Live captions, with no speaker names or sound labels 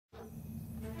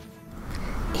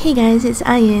Hey guys, it's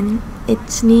Ayin.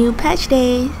 It's new patch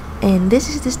day, and this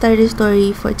is the starter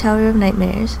story for Tower of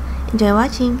Nightmares. Enjoy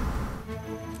watching!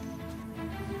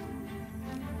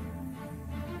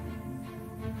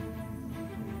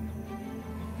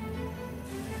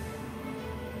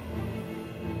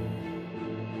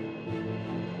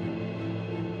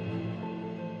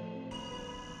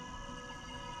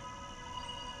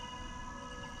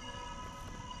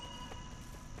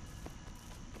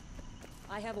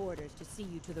 I have orders to see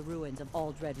you to the ruins of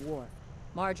Aldred Wharf.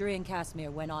 Marjorie and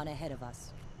Casimir went on ahead of us.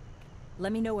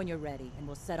 Let me know when you're ready, and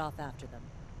we'll set off after them.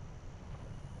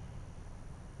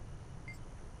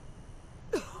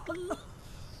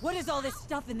 What is all this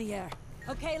stuff in the air?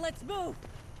 Okay, let's move!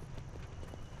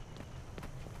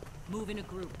 Move in a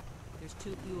group. There's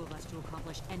too few of us to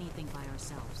accomplish anything by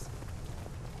ourselves.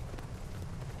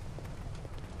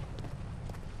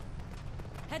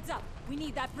 Heads up! We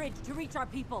need that bridge to reach our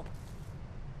people!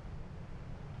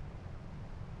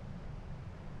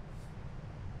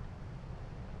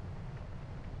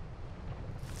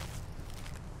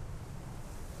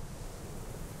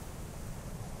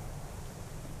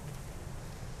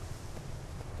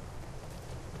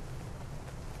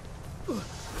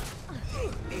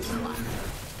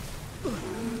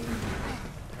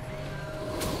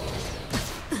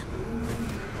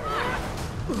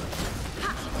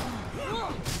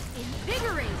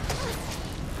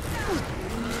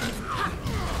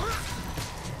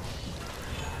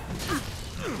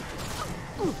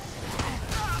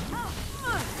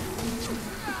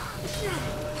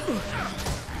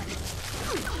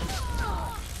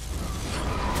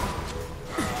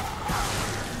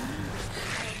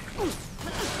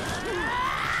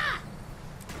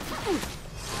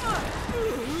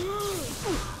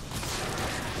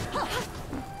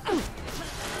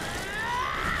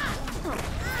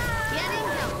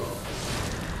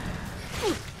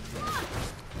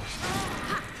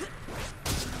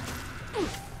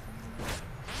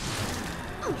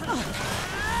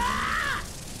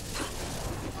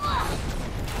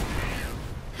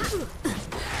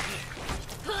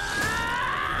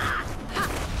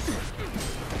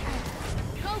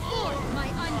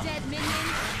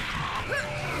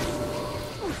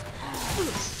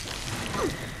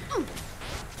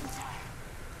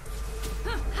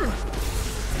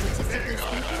 Statistically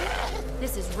speaking,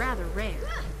 this is rather rare.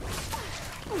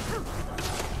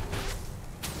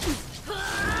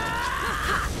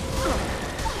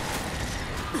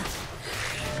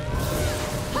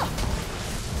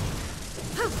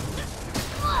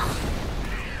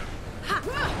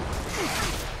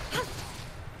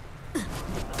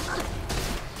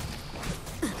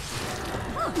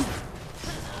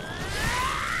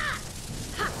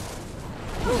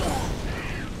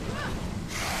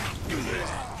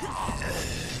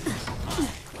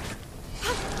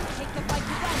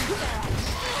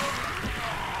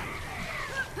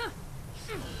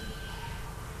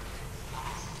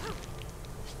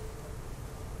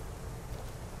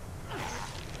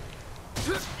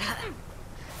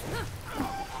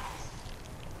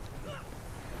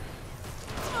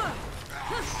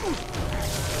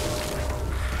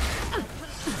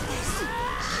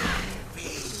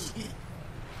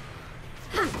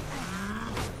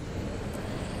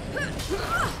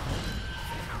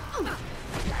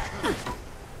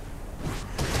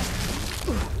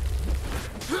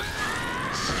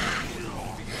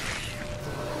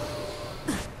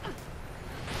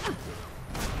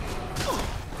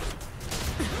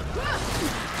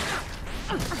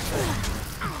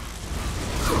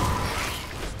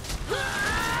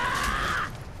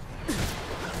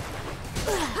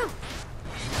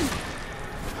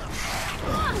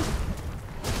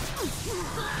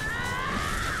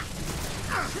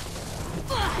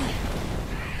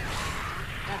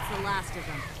 That's the last of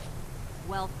them.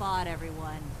 Well fought,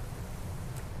 everyone.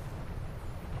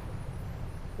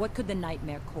 What could the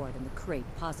Nightmare Court and the Crate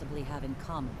possibly have in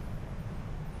common?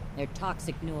 Their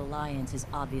toxic new alliance is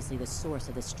obviously the source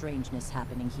of the strangeness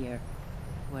happening here.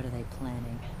 What are they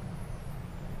planning?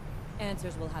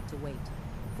 Answers will have to wait.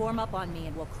 Form up on me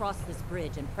and we'll cross this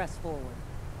bridge and press forward.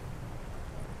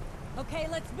 Okay,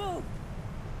 let's move!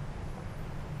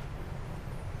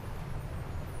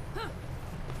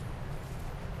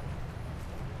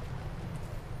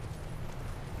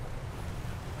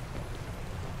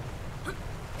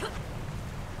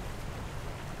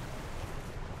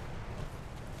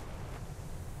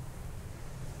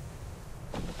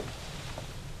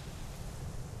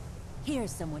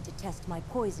 Here's someone to test my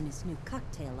poisonous new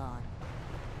cocktail on.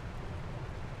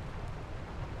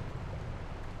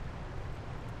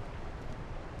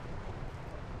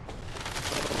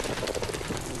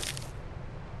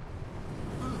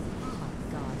 Oh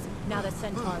God, Now the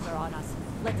centaurs are on us.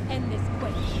 Let's end this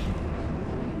quick.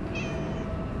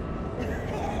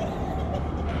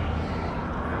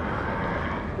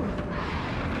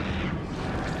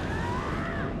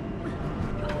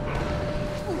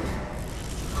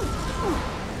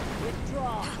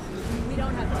 Withdraw. We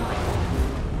don't have time.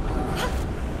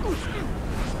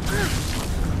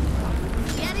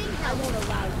 Getting I won't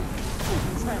allow you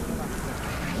to trample us.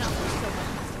 Not with so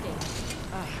much at stake.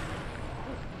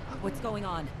 What's going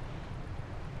on?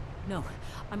 No,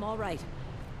 I'm all right.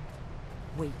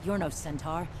 Wait, you're no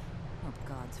centaur. Oh,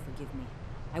 gods, forgive me.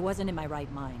 I wasn't in my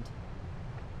right mind.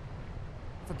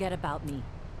 Forget about me.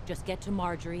 Just get to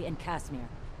Marjorie and Casimir.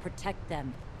 Protect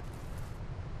them.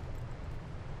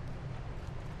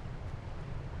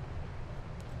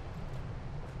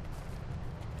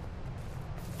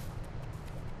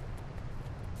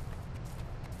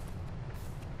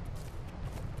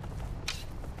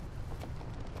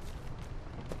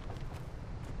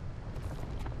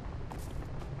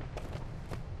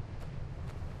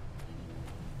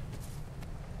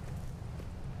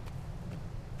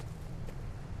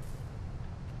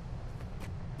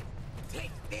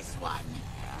 Take this one.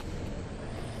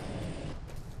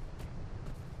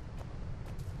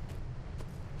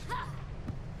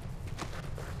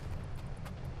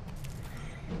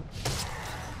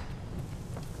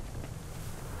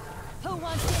 Who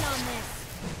wants in on this?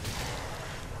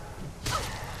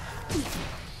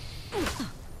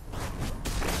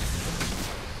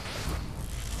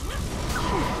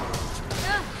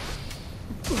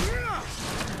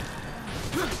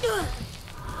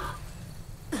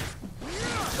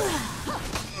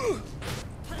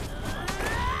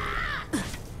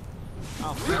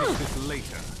 I'll finish this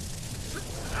later.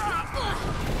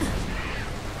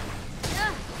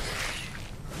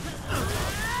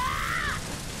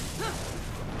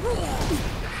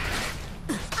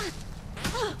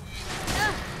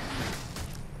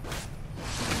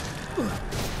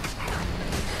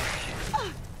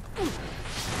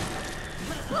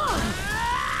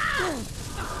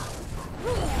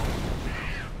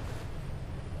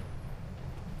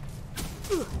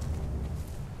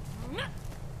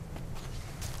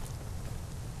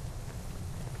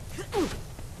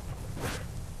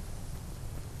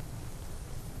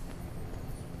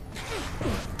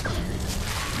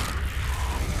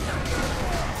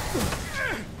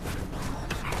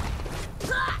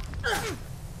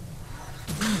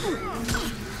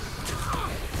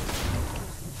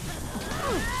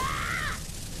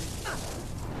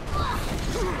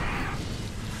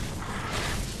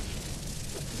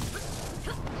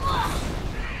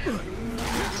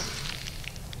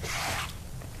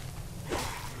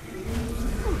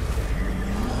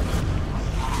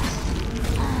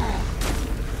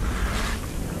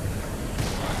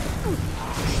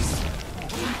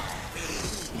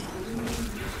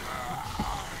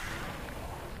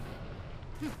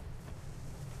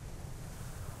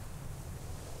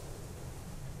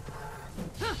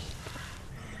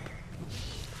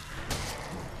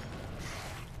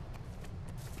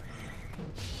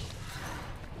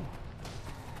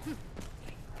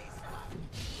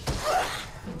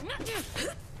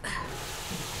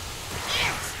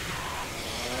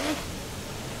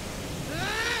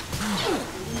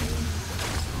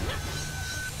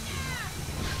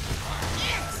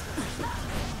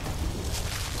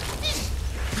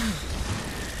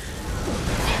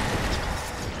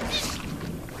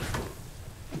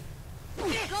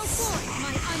 Go forth,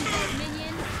 my undead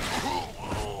minion!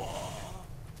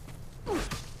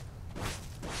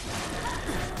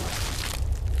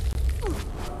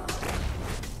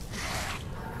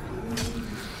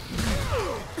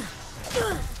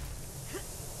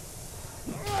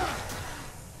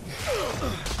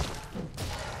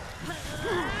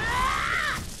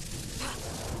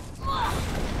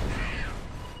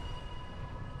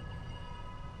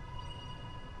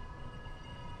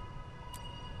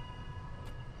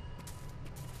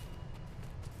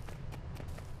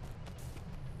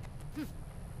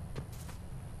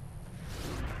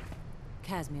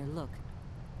 Casimir, look.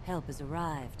 Help has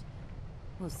arrived.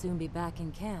 We'll soon be back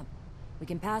in camp. We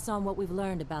can pass on what we've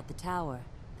learned about the tower,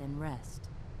 then rest.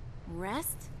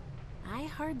 Rest? I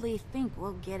hardly think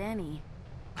we'll get any.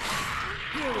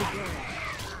 Here we go.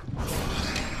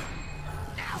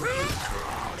 Now we're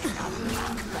crawling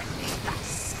along beneath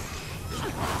us.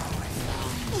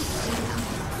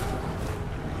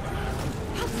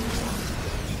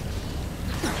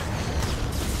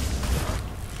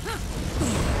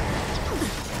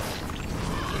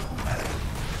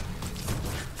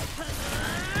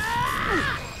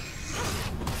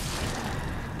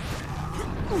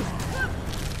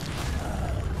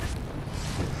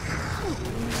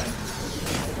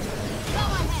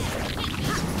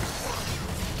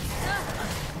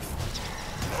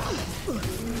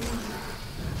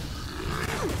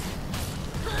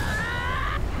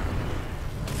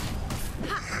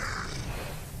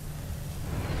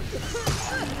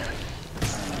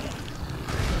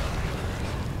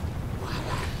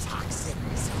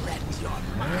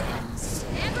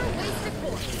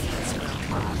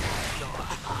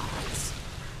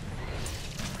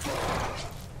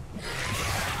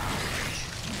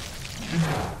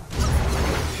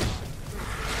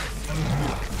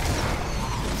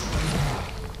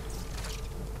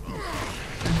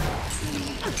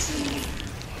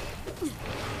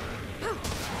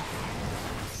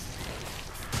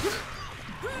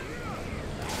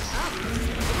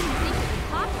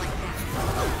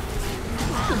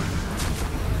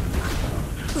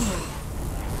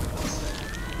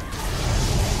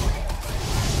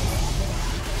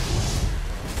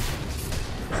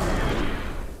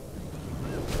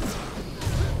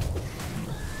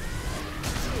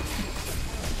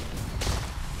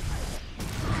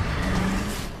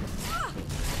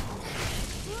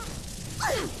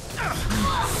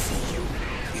 See you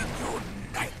in your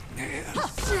nightmares.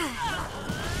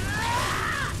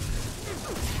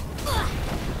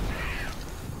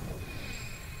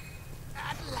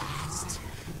 At last,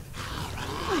 our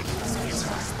alliance gives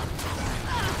us the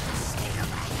power to steer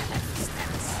the heavens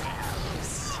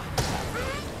themselves.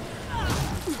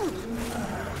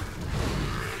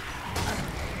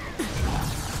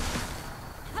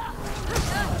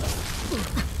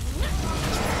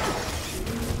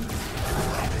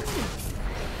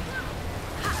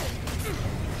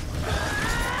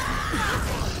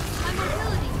 My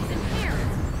mobility is impaired.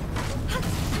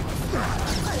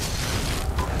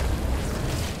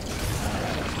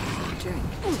 Drink.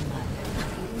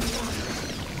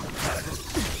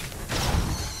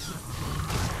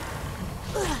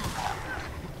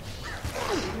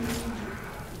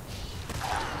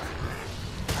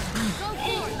 Go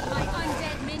forth, my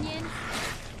undead minion!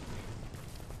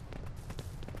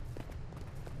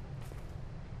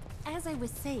 As I was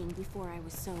saying before I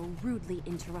was so rudely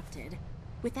interrupted,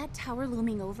 with that tower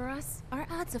looming over us, our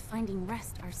odds of finding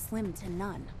rest are slim to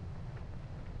none.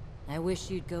 I wish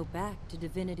you'd go back to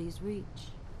Divinity's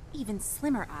Reach. Even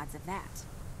slimmer odds of that.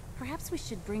 Perhaps we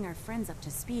should bring our friends up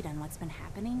to speed on what's been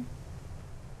happening?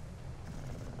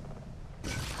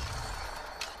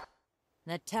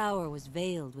 That tower was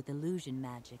veiled with illusion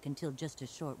magic until just a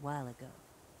short while ago.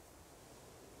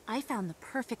 I found the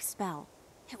perfect spell.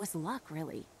 It was luck,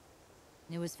 really.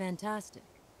 It was fantastic.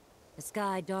 The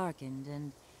sky darkened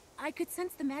and... I could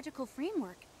sense the magical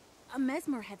framework. A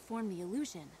mesmer had formed the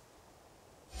illusion.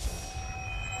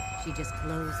 She just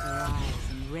closed her eyes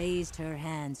and raised her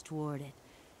hands toward it.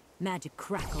 Magic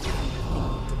crackled from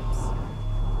her fingertips.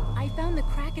 I found the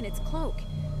crack in its cloak.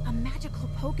 A magical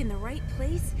poke in the right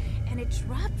place, and it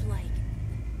dropped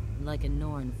Like a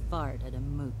Norn fart at a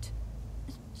moot.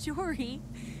 Jory.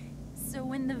 So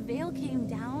when the veil came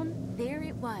down, there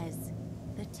it was.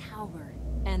 The tower.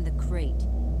 And the crate.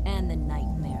 And the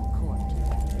nightmare court.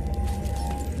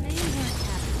 They weren't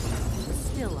happy.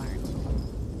 Still aren't.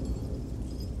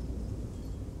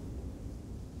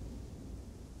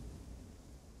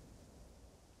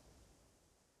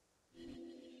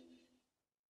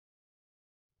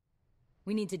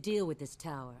 We need to deal with this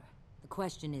tower. The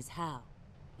question is how.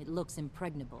 It looks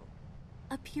impregnable.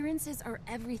 Appearances are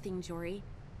everything, Jory.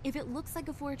 If it looks like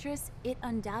a fortress, it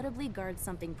undoubtedly guards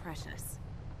something precious.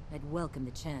 I'd welcome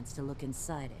the chance to look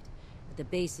inside it, but the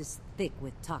base is thick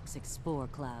with toxic spore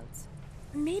clouds.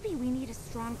 Maybe we need a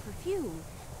strong perfume,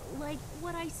 like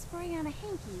what I spray on a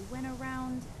hanky when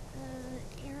around,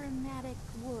 aromatic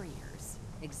warriors.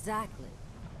 Exactly.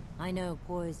 I know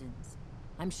poisons.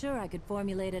 I'm sure I could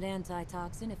formulate an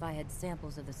antitoxin if I had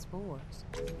samples of the spores.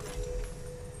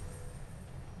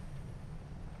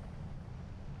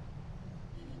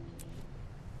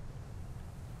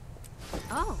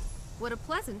 Oh, what a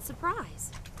pleasant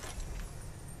surprise.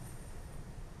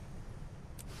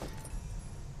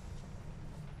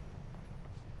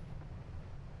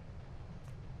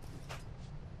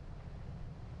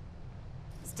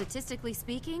 Statistically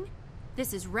speaking,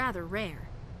 this is rather rare.